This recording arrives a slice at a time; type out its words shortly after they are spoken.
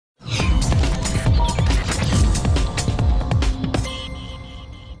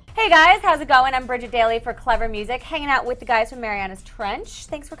Hey guys, how's it going? I'm Bridget Daly for Clever Music, hanging out with the guys from Marianas Trench.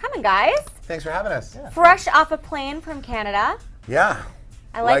 Thanks for coming, guys. Thanks for having us. Yeah. Fresh off a plane from Canada. Yeah.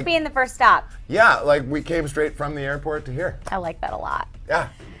 I like being the first stop. Yeah, like we came straight from the airport to here. I like that a lot. Yeah.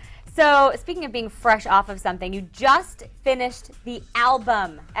 So, speaking of being fresh off of something, you just finished the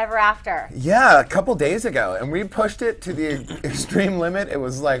album, Ever After. Yeah, a couple days ago, and we pushed it to the extreme limit. It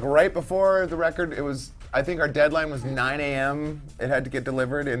was like right before the record. It was, I think our deadline was 9 a.m. It had to get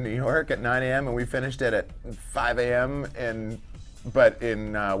delivered in New York at 9 a.m. and we finished it at 5 a.m. but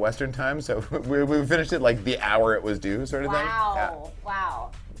in Western time. So we finished it like the hour it was due, sort of thing. Wow,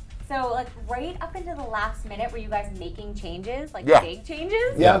 wow. So, like, right up into the last minute, were you guys making changes, like big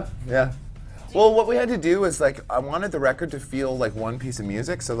changes? Yeah, yeah. Well, what we had to do was, like, I wanted the record to feel like one piece of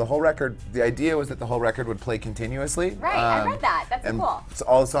music. So the whole record, the idea was that the whole record would play continuously. Right, I read that. That's and cool. So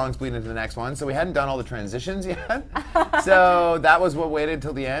all the songs bleed into the next one. So we hadn't done all the transitions yet. So that was what waited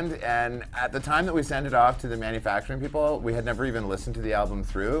till the end. And at the time that we sent it off to the manufacturing people, we had never even listened to the album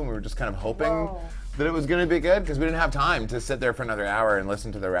through. And we were just kind of hoping that it was going to be good because we didn't have time to sit there for another hour and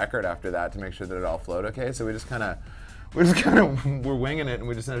listen to the record after that to make sure that it all flowed okay. So we just kind of we're winging it and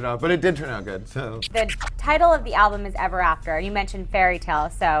we just sent it off, but it did turn out good. So the title of the album is Ever After. You mentioned fairy tale,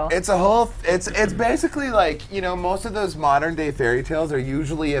 so it's a whole. It's basically like, you know, most of those modern day fairy tales are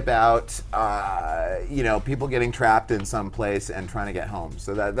usually about you know, people getting trapped in some place and trying to get home.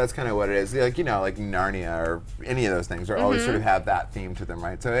 So that's kind of what it is. Like, you know, like Narnia or any of those things are always sort of have that theme to them,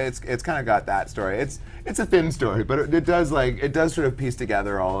 right? So it's kind of got that story. It's a thin story, but it does sort of piece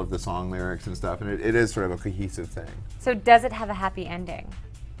together all of the song lyrics and stuff, and it is sort of a cohesive thing. So does it have a happy ending?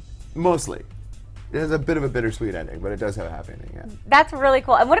 Mostly. It has a bit of a bittersweet ending, but it does have a happy ending, yeah. That's really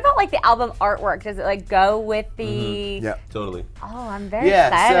cool. And what about like the album artwork? Does it like go with the... Yeah. Totally. Oh, I'm very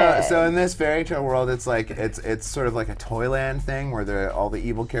excited. So in this fairy tale world, it's like it's sort of like a Toyland thing where all the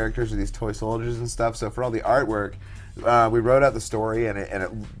evil characters are these toy soldiers and stuff. So for all the artwork, we wrote out the story,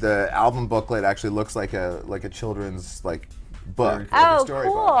 and the album booklet actually looks like a children's book, like a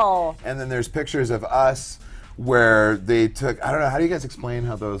storybook. Cool. And then there's pictures of us where they took, I don't know, how do you guys explain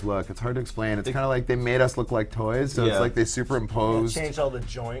how those look? It's hard to explain. It's kind of like they made us look like toys, so it's like they superimposed. Changed all the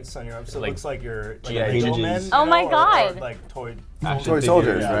joints on your arm, so it looks like you're like bandages. Oh my God. or like toy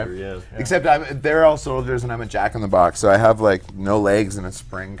soldiers, yeah. right? Yeah. Except they're all soldiers and I'm a Jack in the Box, so I have like no legs and a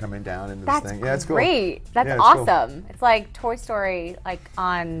spring coming down into this thing. Yeah, it's cool. Great. That's Yeah, it's awesome. It's like Toy Story, like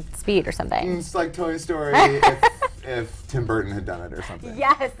on speed or something. It's like Toy Story if Tim Burton had done it or something.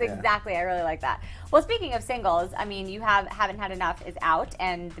 Yes, exactly. I really like that. Well, speaking of singles, I mean, you Haven't Had Enough is out,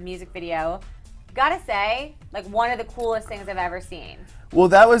 and the music video, gotta say, like one of the coolest things I've ever seen. Well,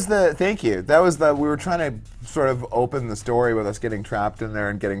 that was thank you. That was we were trying to sort of open the story with us getting trapped in there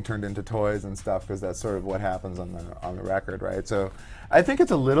and getting turned into toys and stuff, because that's sort of what happens on the record, right? So I think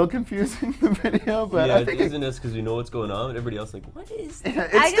it's a little confusing, the video, but yeah, I think isn't us because we know what's going on, and everybody else like, what is this?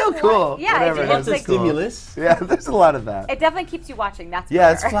 it's still cool. Yeah, Whatever, it Lots of like cool. stimulus. Yeah, there's a lot of that. It definitely keeps you watching. That's for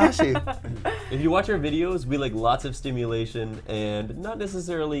Yeah, it's sure. flashy. If you watch our videos, we like lots of stimulation and not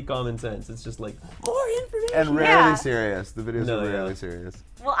necessarily common sense. It's just like more information. And rarely Yeah. serious. The videos are rarely yeah. serious.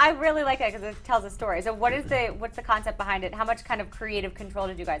 Well, I really like it because it tells a story. So what's the concept behind it? How much kind of creative control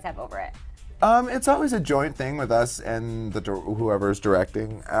did you guys have over it? It's always a joint thing with us and whoever's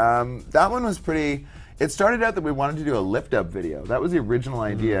directing. That one was pretty. It started out that we wanted to do a lift-up video. That was the original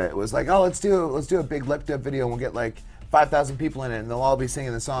idea. It was like, oh, let's do a big lift-up video, and we'll get like 5,000 people in it, and they'll all be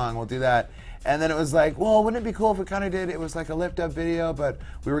singing the song. We'll do that. And then it was like, well, wouldn't it be cool if we kind of did, it was like a lift-up video, but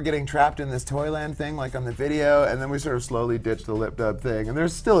we were getting trapped in this Toyland thing, like on the video, and then we sort of slowly ditched the lift-up thing. And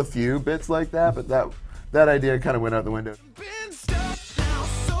there's still a few bits like that, but that idea kind of went out the window.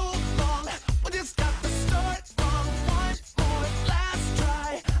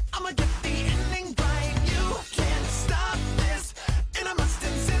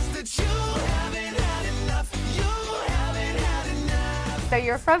 So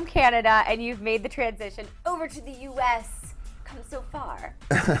you're from Canada and you've made the transition over to the U.S. Come so far.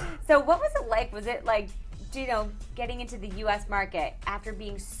 So what was it like? Was it like, you know, getting into the U.S. market after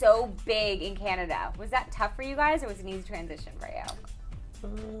being so big in Canada? Was that tough for you guys, or was it an easy transition for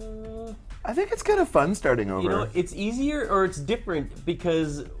you? I think it's kind of fun starting over. You know, it's easier or it's different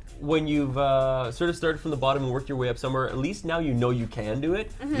because when you've sort of started from the bottom and worked your way up somewhere, at least now you know you can do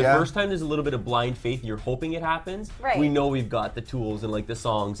it. The first time there's a little bit of blind faith, you're hoping it happens. Right. We know we've got the tools and like the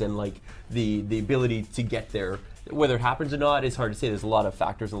songs and like the ability to get there. Whether it happens or not, it's hard to say. There's a lot of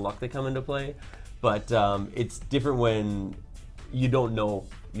factors and luck that come into play. But it's different when you don't know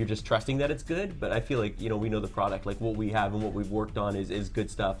you're just trusting that it's good. But I feel like, you know, we know the product, like what we have and what we've worked on is good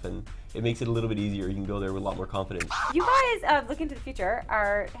stuff, and it makes it a little bit easier. You can go there with a lot more confidence. You guys, looking to the future,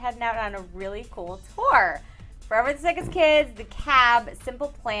 are heading out on a really cool tour. Forever the Sickest Kids, The Cab, Simple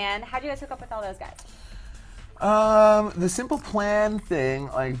Plan. How'd you guys hook up with all those guys? The Simple Plan thing,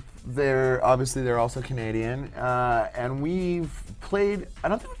 like they're also Canadian, and we've played. I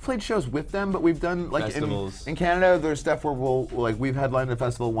don't think we've played shows with them, but we've done like Festivals. in Canada. There's stuff where we've headlined a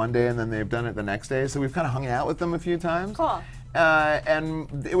festival one day and then they've done it the next day. So we've kind of hung out with them a few times. Cool.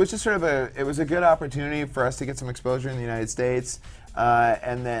 And it was just sort of a good opportunity for us to get some exposure in the United States,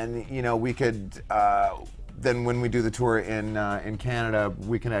 and then we could. Then when we do the tour in Canada,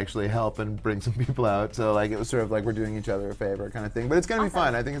 we can actually help and bring some people out. So like it was sort of like we're doing each other a favor kind of thing. But it's gonna be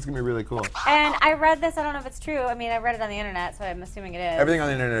fun. I think it's gonna be really cool. And I read this. I don't know if it's true. I mean, I read it on the internet, so I'm assuming it is. Everything on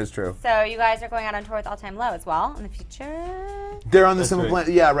the internet is true. So you guys are going out on tour with All Time Low as well in the future. They're on the That's Simple right.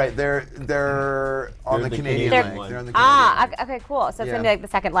 Plan. Yeah, right. They're on the the Canadian Canadian leg. one. They're on the Canadian leg. Okay, cool. So it's Yeah. gonna be like the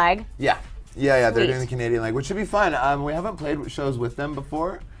second leg. Yeah. They're Sweet. doing the Canadian leg, which should be fun. We haven't played shows with them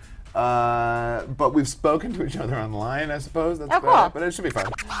before, but we've spoken to each other online, I suppose. That's Oh, cool. about it, but it should be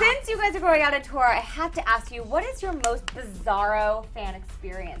fun. Since you guys are going on a tour, I have to ask you, what is your most bizarro fan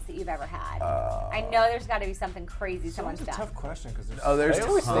experience that you've ever had? I know there's got to be something crazy someone's That's a done. tough question because There's I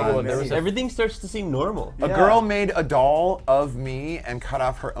always think about tons. Everything starts to seem normal. A girl made a doll of me and cut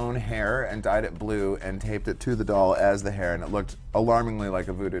off her own hair and dyed it blue and taped it to the doll as the hair, and it looked alarmingly like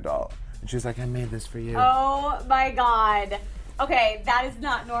a voodoo doll. And she was like, "I made this for you." Oh my God. Okay, that is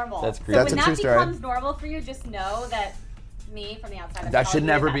not normal. That's So creepy. That's when a that true story. becomes normal for you, just know that me from the outside of That should telling you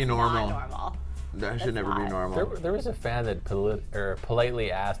never that's be normal. Not normal. That should never be not. normal. There was a fan that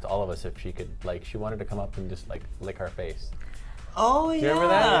politely asked all of us if she could, she wanted to come up and just lick our face. Oh, yeah. you remember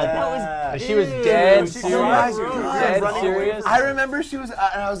that? That was. She was dead She's serious. so Dead running away serious. I remember she was, and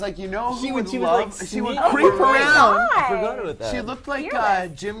I was like, who She would was love? like She would sneaking creep around. around. I forgot about that. She looked like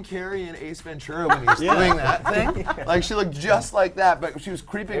Fearless. Jim Carrey in Ace Ventura when he was doing that thing. Like she looked just like that, but she was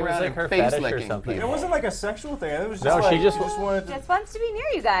creeping It was around like and her face fetish or licking something. people. It wasn't like a sexual thing. It was just No, like, she just wanted to. Just wants to be near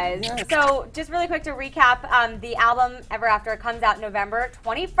you guys. So, just really quick to recap, the album Ever After comes out November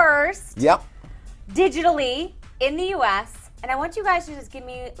 21st, Yep. digitally in the US. And I want you guys to just give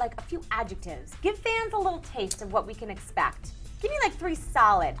me like a few adjectives. Give fans a little taste of what we can expect. Give me like 3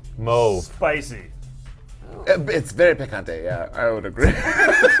 solid. Mauve. Spicy. It's very picante, yeah, I would agree.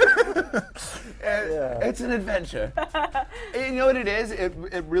 It's an adventure. You know what it is? It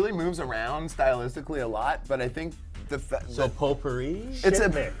really moves around stylistically a lot, but I think So potpourri? it's a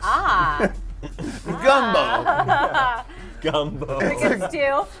mix. Ah. gumbo. Gumbo. Good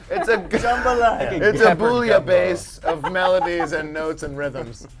stew. It's a Jambalaya. It's a Pepper bouilla gumbo. base of melodies and notes and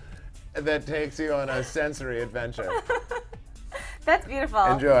rhythms that takes you on a sensory adventure. That's beautiful.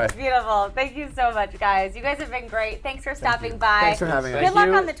 Enjoy. Beautiful. Thank you so much, guys. You guys have been great. Thanks for stopping by. Thanks for having us. Good luck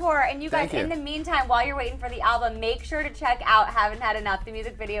you. on the tour. And you guys, Thank you. in the meantime, while you're waiting for the album, make sure to check out Haven't Had Enough. The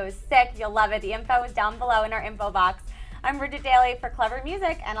music video is sick. You'll love it. The info is down below in our info box. I'm Bridget Daly for Clever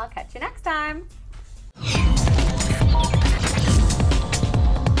Music, and I'll catch you next time.